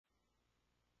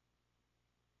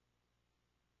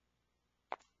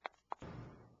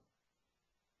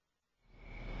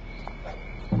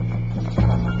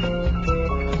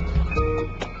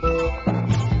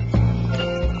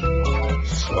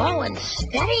slow and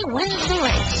steady wins the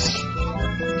race.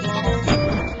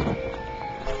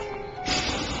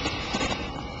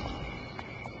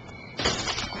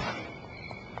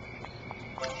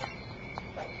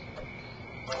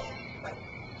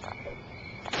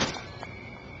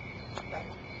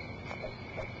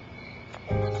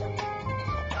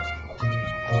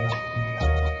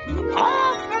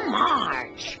 All for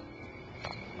Marge.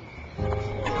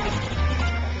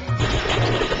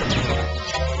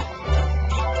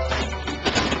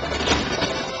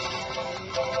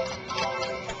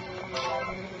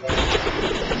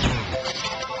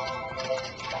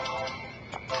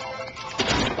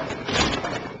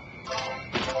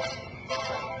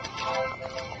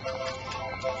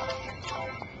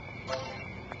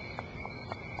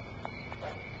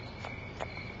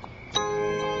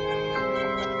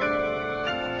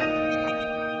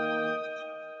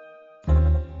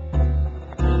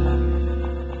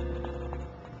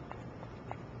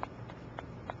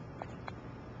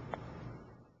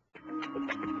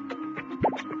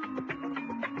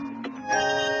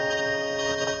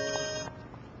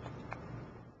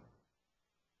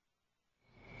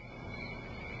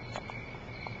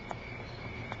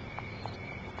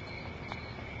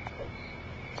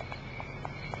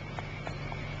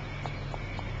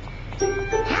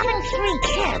 Having 3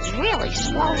 kids really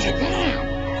slows you down.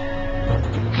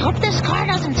 I hope this car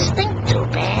doesn't stink too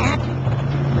bad.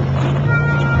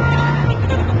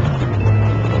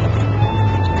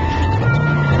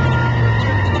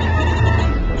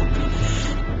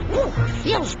 Ooh,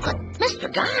 feels good.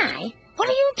 Mr. Guy, what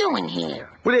are you doing here?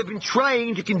 Well, I've been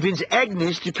trying to convince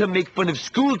Agnes to come make fun of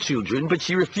school children, but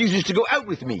she refuses to go out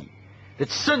with me. That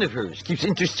son of hers keeps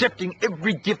intercepting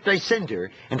every gift I send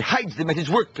her and hides them at his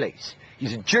workplace.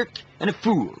 He's a jerk and a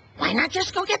fool. Why not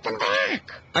just go get them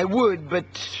back? I would, but...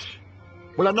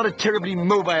 well, I'm not a terribly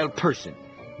mobile person.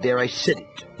 There, I said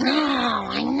it. No,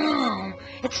 I know.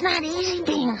 It's not easy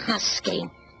being husky.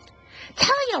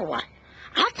 Tell you what,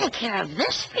 I'll take care of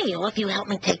this for you if you help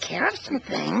me take care of some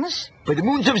things. By the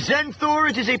moons of Xanthor,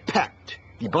 it is a pact.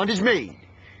 The bond is made.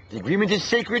 The agreement is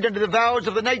sacred under the vows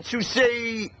of the knights who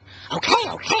say... Okay,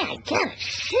 I get it.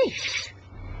 Sheesh.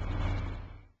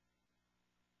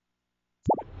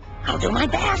 I'll do my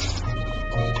best.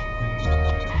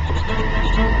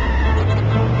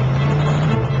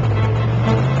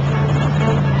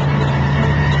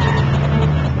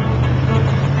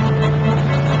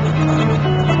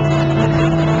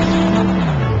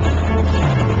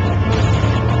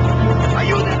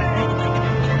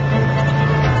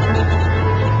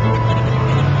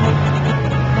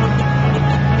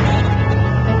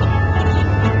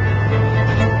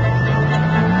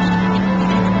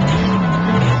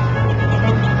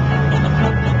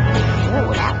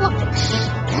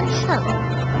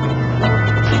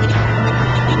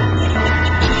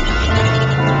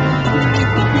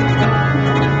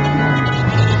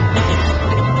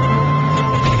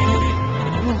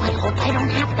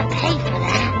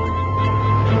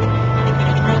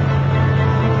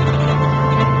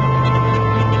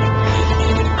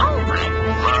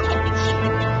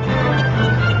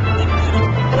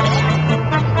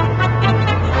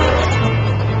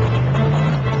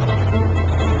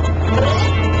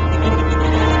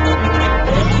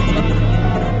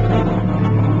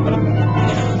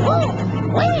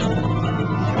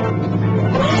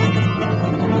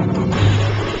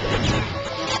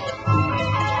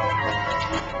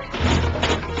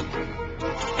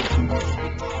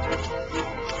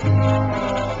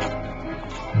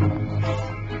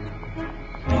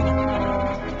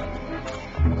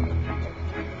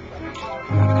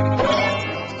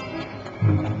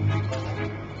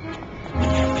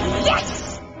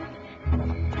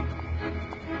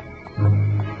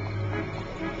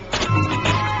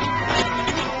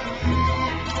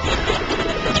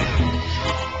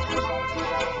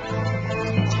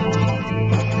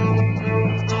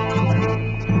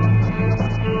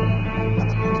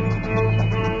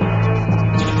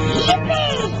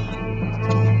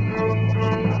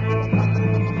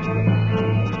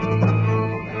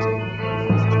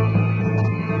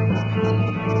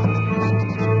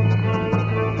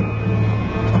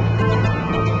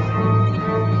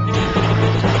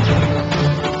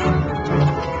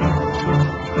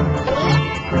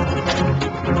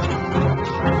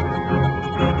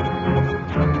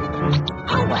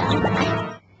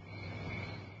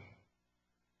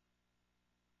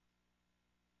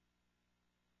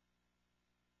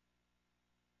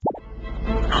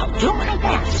 do my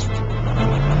best.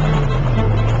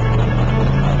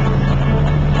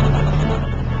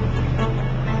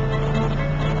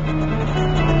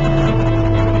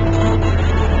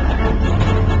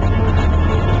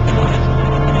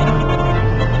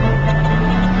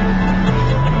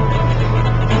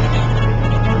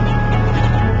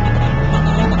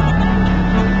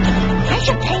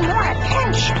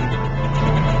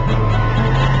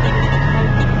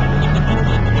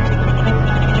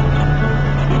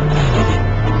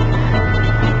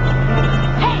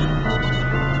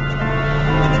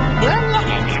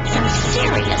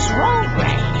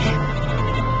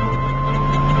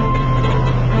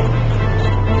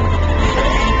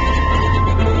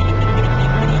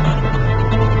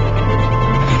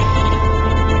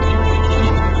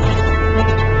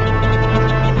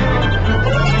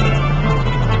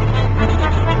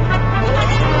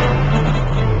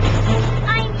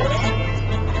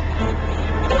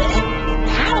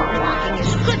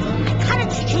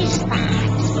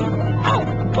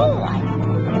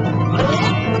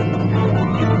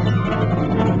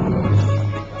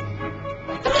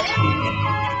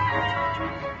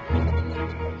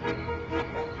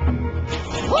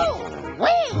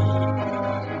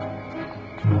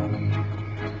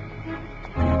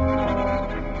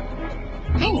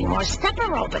 more step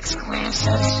aerobics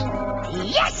classes.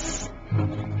 Yes!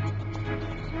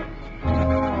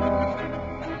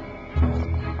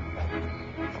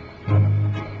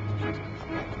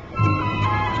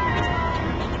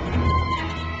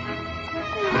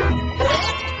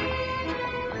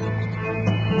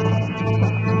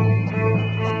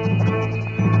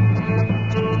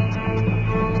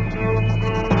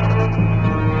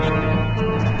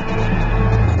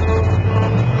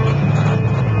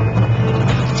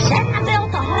 Send the bill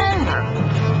to Homer.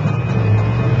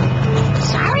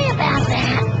 Sorry about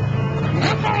that. I'm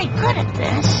not very good at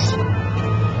this.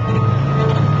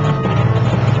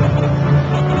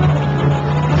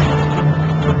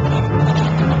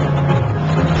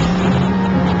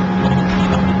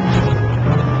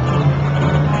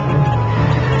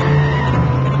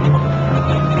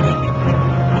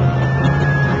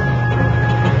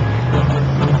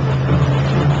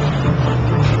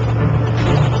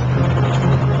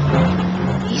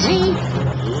 Easy.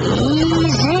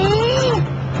 Easy.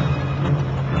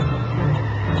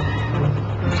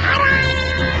 Ta-da!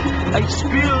 I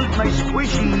spilled my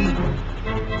squishy.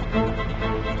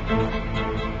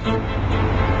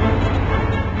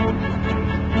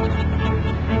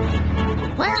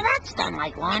 Well, that's done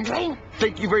like laundry.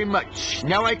 Thank you very much.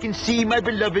 Now I can see my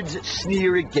beloveds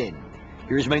sneer again.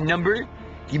 Here's my number.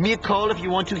 Give me a call if you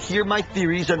want to hear my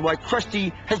theories on why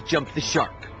Krusty has jumped the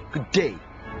shark. Good day.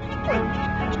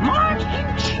 Marge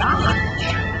in charge.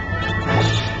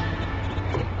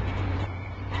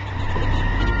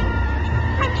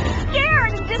 I'm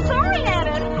scared and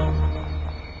disoriented.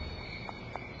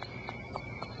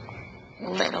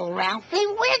 Little Ralphie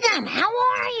Wiggum, how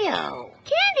are you?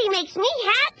 Candy makes me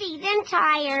happy, then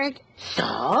tired. So,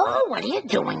 what are you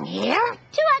doing here?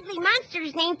 Two ugly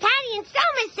monsters named Patty and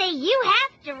Selma say you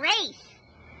have to race.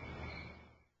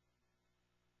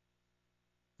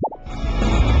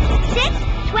 6,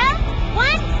 12,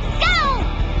 1, go!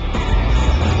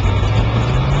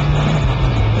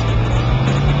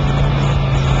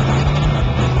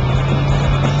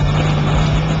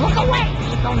 Look away,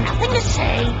 people, nothing to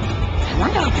say. I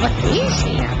wonder who put these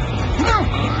here. Never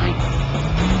mind.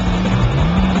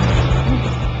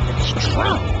 It's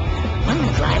true.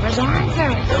 Women drivers aren't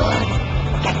very good.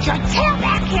 Get your tail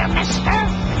back here, mister.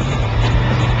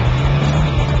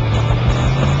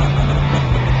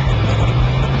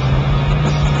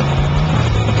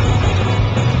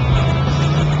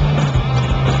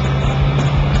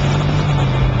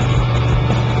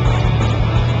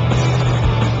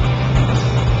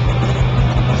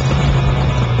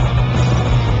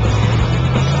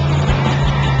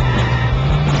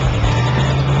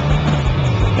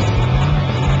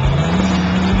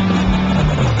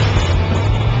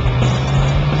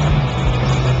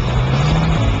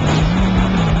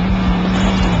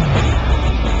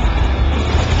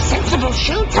 Sensible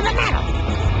shoe to the metal.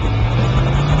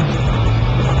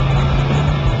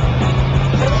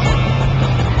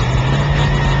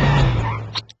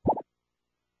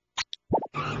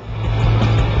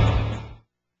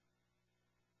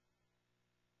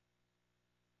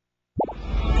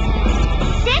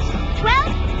 Six,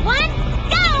 12, 1,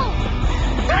 go!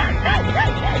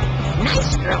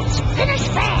 Nice girls, finish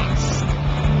fast.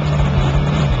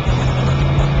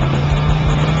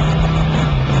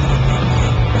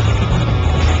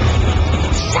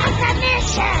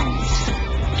 Submissions!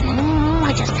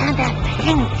 I just had that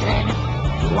painted.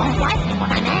 You won't like me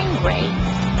when I'm angry.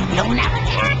 You'll never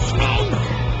catch me.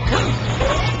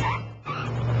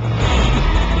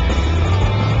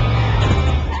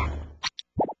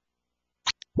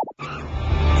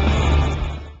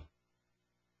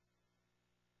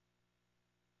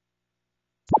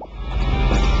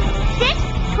 Six,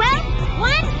 12,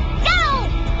 1, go!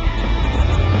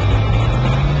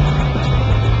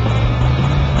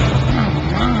 Oh,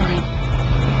 my.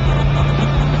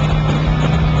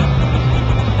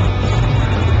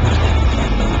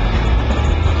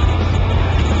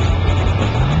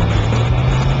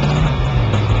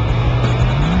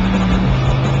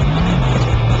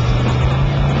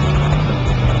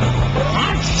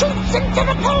 That shoots into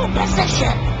the pole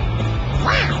position.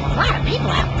 Wow, a lot of people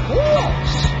have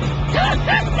pools.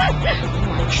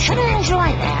 I shouldn't enjoy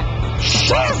that.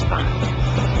 Shares bond.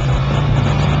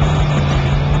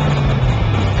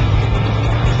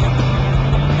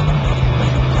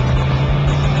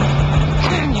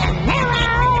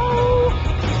 Canyonero.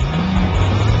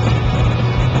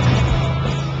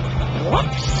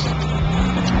 Whoops.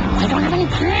 I don't have any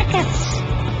pockets.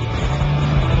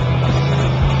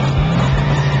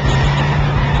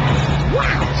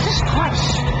 Wow, is this car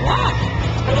slow?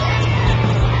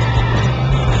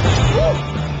 Ooh,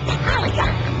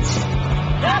 polygons.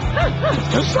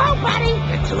 Too slow?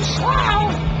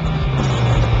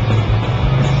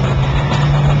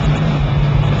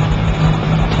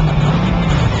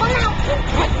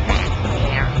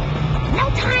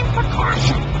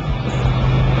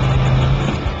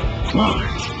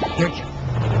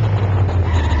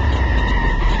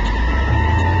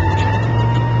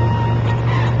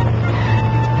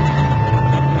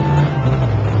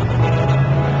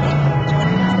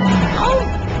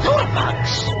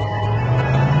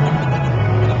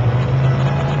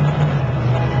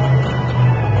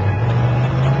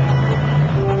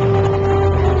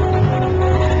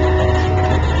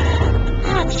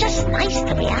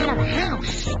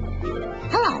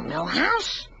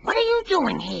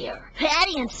 doing here?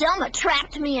 Patty and Selma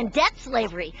trapped me in debt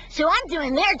slavery, so I'm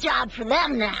doing their job for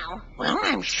them now. Well,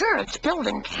 I'm sure it's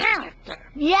building character.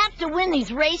 You have to win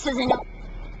these races and...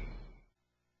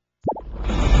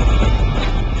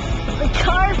 The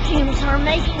car fumes are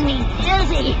making me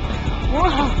dizzy.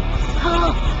 Whoa.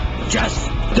 Oh. Just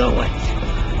do it.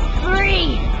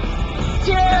 3,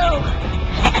 2,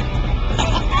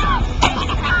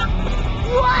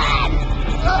 1.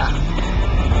 Ugh.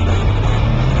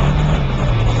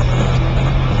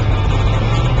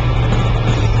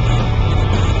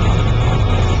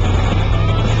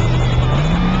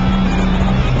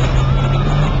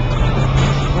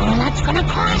 Well, that's gonna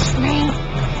cost me.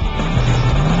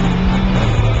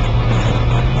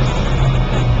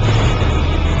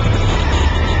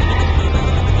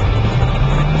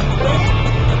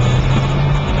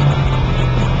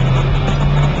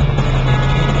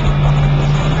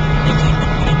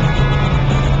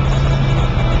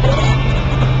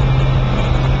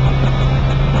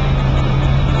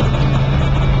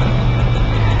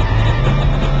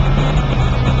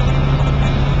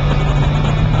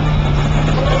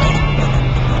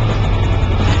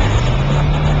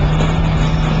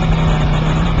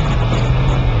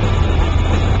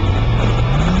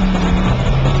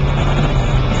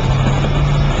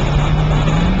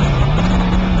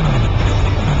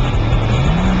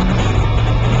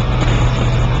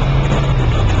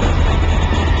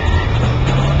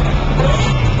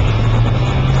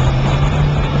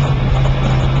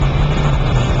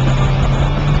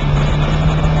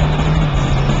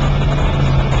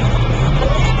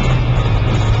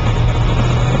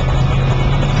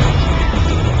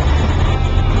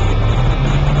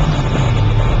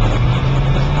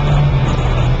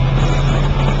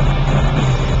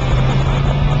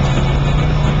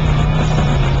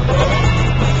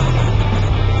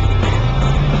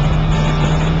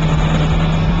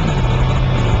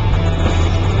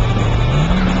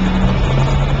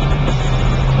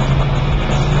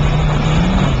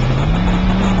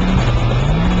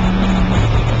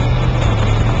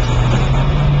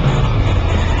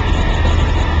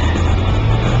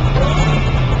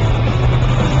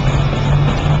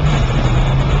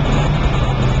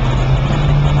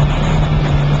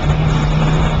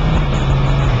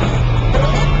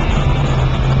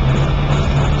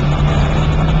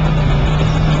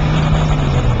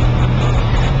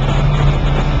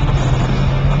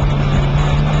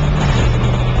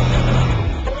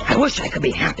 I wish I could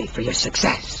be happy for your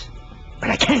success, but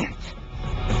I can't.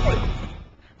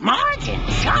 Marge in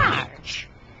charge.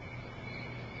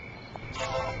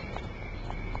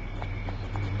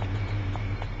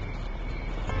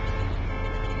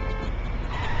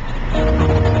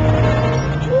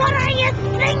 What are you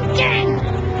thinking?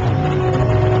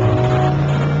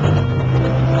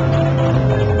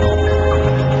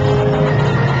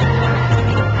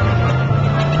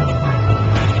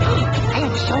 I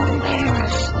am so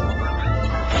embarrassed.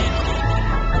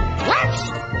 Let's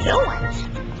do it.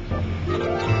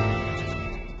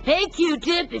 Hey,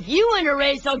 Q-Tip, if you win a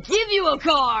race, I'll give you a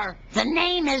car. The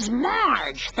name is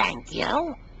Marge, thank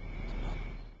you.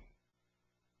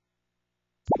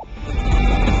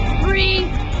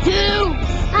 3, 2,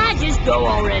 I just go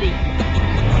already.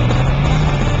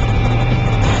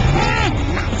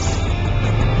 Nuts.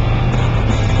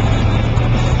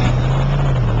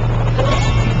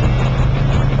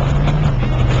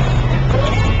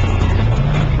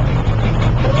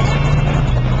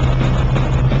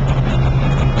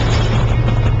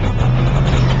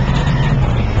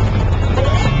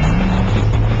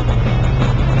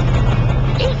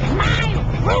 Eat my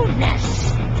rudeness.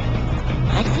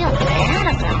 I feel bad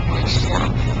about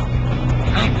myself.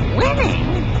 I'm winning.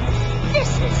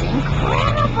 This is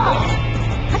incredible.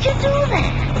 How'd you do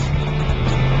that?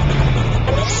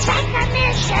 Second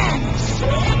missions.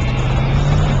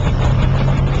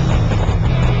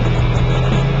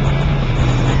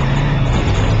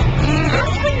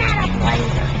 I'll clean that up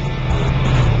later.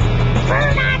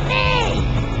 Burn on me.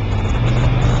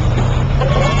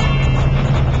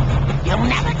 You'll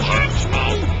never catch me.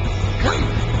 Come on.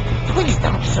 Please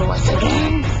don't sue us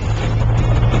again.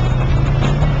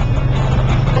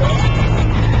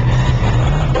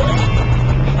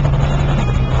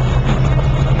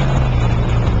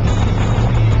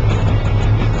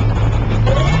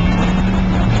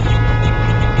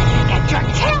 Get your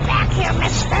tail back here,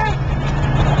 mister.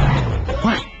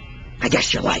 Well, I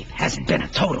guess your life hasn't been a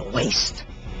total waste.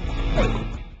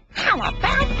 How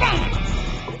about that?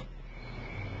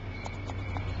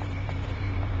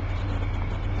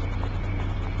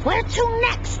 Where to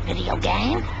next, video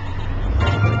game?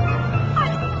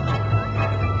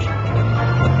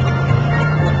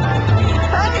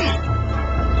 Hey!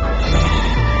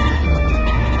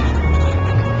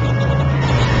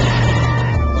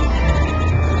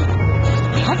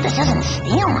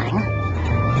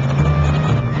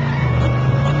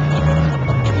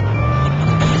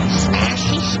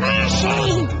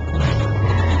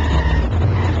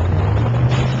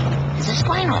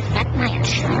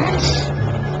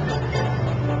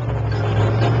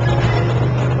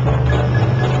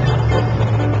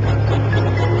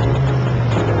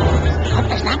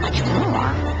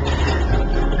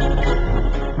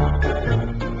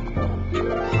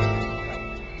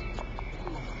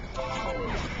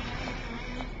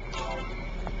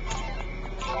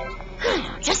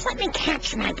 let me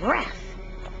catch my breath.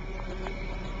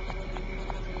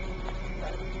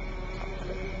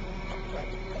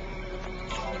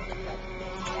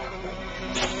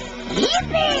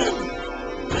 Yippee!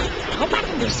 I hope I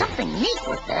can do something neat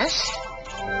with this.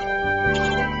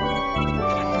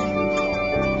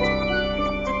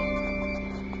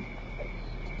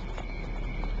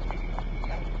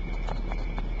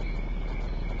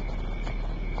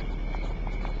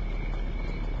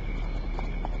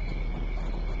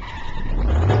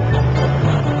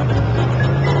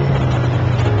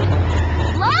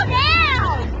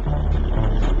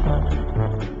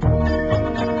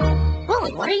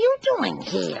 What are you doing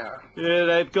here?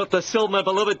 Here I've got to sell my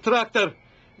beloved tractor.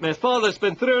 My father's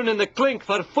been thrown in the clink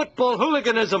for football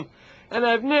hooliganism, and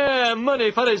I've no money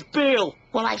for his bail.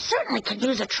 Well, I certainly could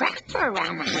use a tractor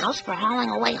around the house for hauling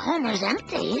away Homer's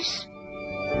empties.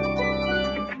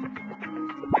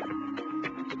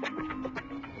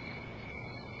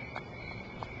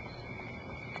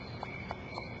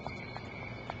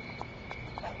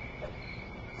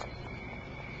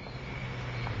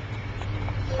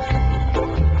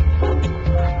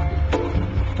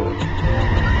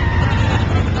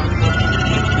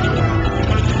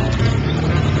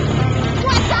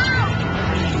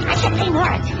 Pay more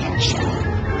attention.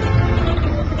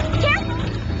 Careful.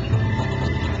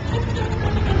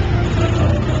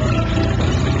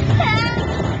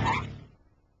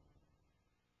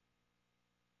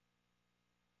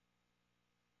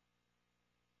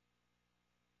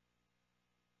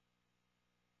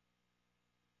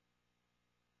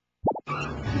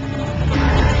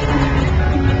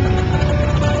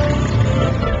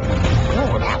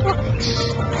 Oh, that looks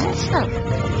expensive.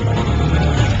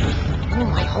 Oh,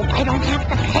 I hope I don't have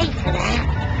to pay for that.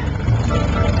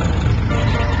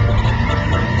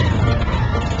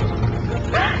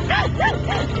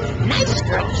 Nice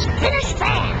girls, finish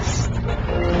fast.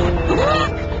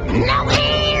 No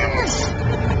hands!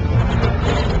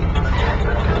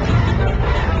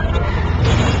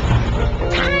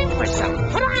 Time for some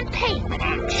foot-on-pavement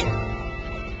action.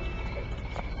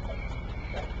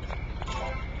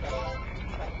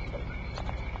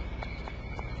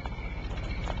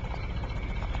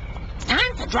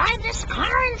 Time to drive this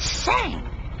car insane.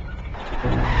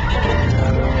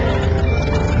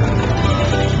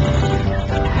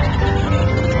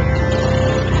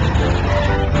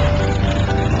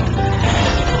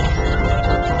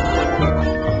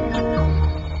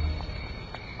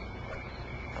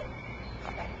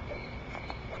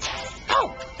 Oh,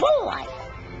 boy!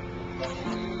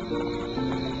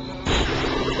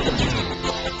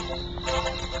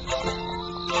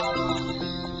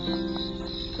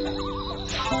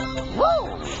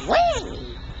 Woo-wee!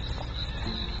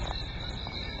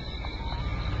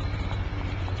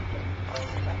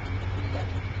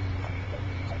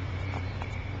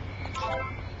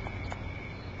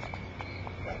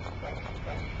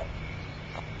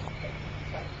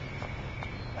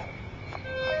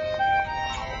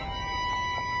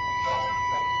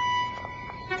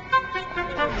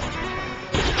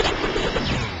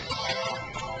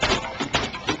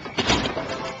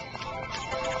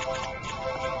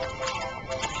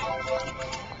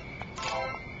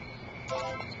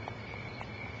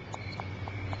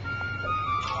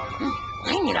 I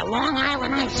need a Long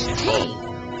Island iced tea.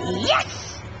 Yes!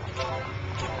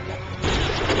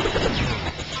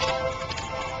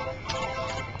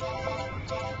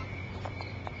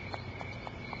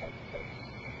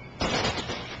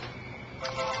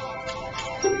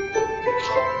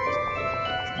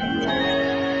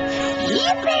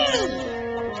 Yippee!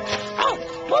 Oh,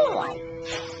 boy!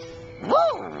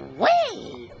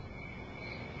 Woo-wee!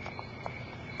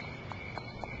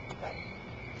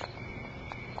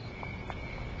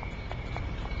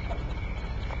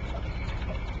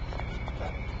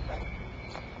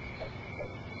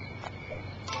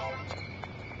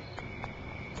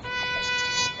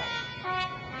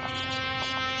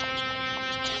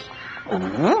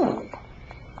 Ooh.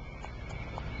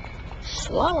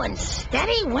 Slow and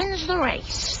steady wins the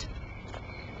race.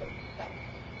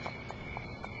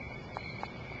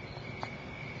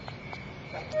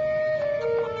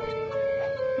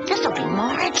 This'll be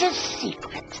Marge's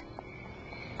secret.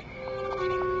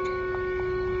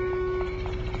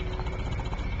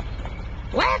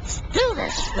 Let's do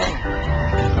this thing.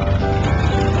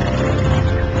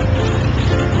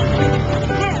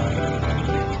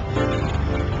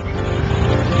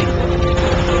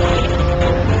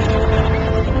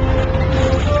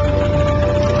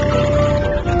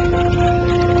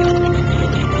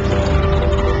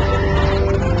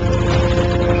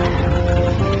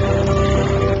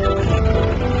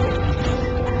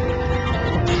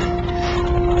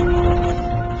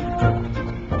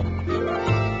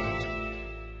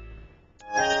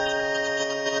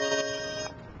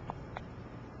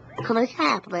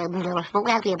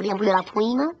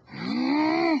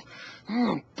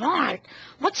 Bart,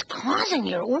 what's causing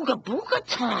your ooga booga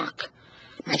talk?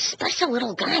 My special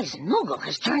little guy's noogle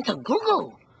has turned to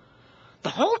goo-goo. The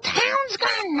whole town's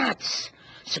gone nuts.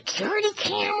 Security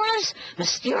cameras,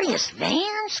 mysterious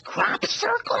vans, crop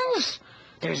circles.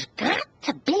 There's got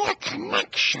to be a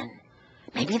connection.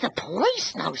 Maybe the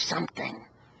police know something.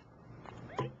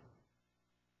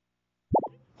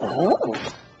 Oh.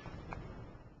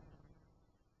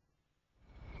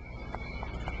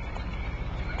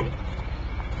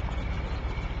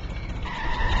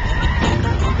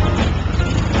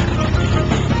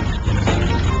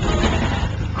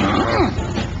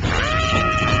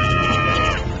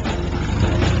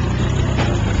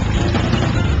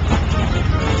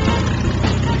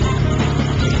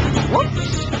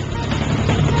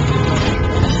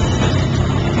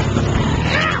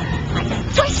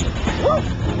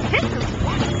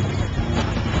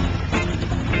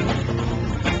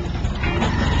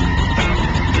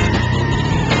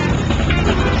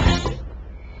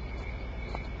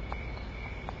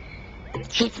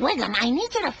 Chief Wiggum, I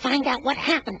need you to find out what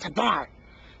happened to Bart.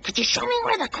 Could you show me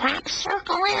where the crop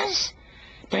circle is?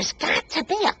 There's got to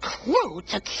be a clue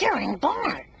to curing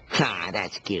Bart. Ah,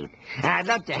 that's cute. I'd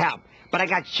love to help, but I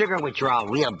got sugar withdrawal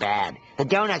real bad. The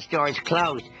donut store is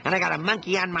closed, and I got a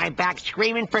monkey on my back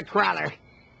screaming for Cruller.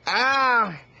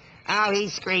 Oh,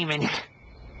 he's screaming.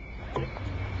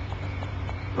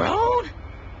 Road?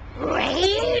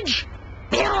 Rage?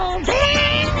 Building?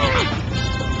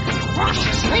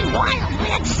 Cautiously,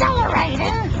 wildly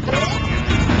accelerating.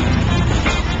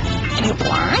 You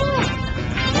blind?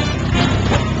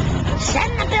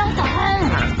 Send the bill to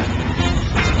Homer.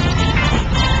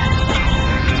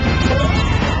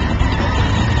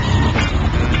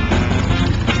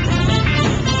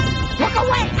 Look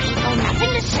away, people.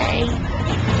 Nothing to say.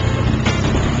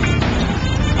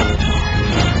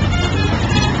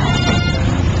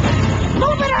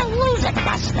 Move it or lose it,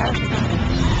 Buster.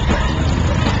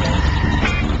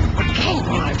 Okay,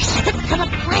 Marge, stick to the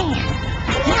plan.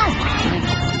 Now, Mom,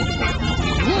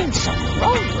 need some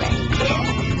road rage.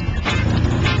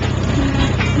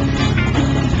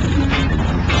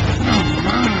 Oh,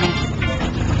 my.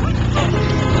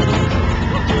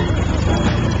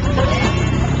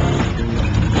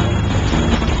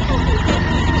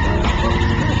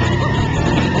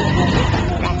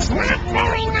 That's not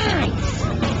very nice.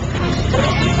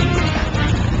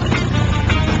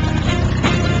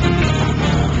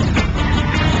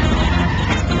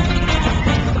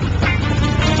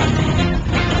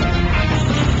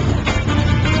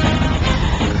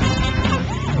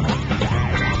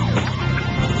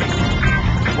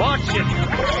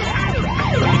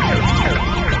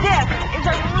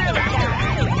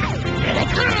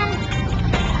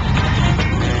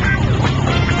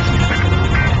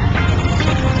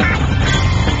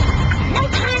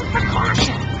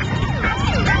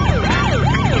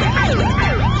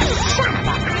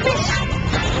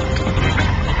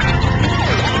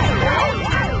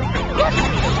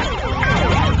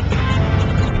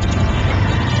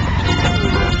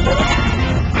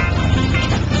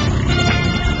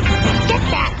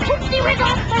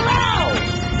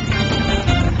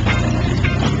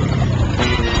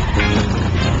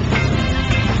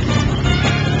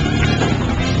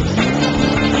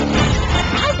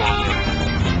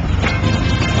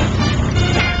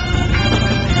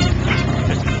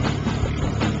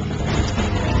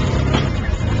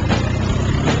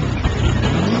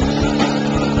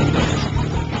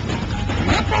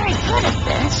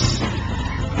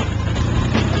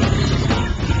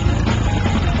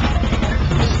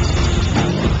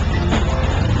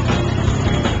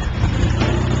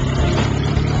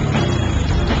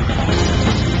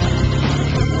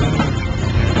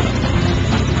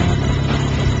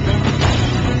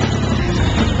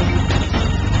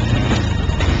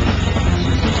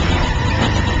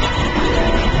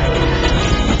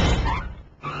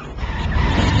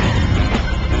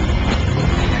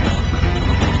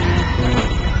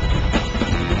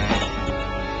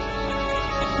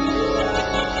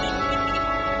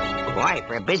 Boy,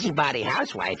 for a busybody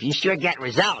housewife, you sure get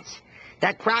results.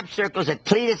 That crop circle's at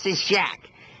Cletus's shack.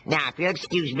 Now, if you'll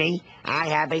excuse me, I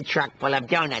have a truck full of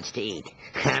donuts to eat.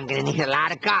 I'm gonna need a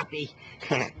lot of coffee.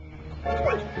 Did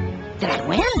I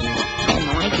win? I have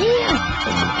no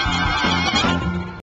idea.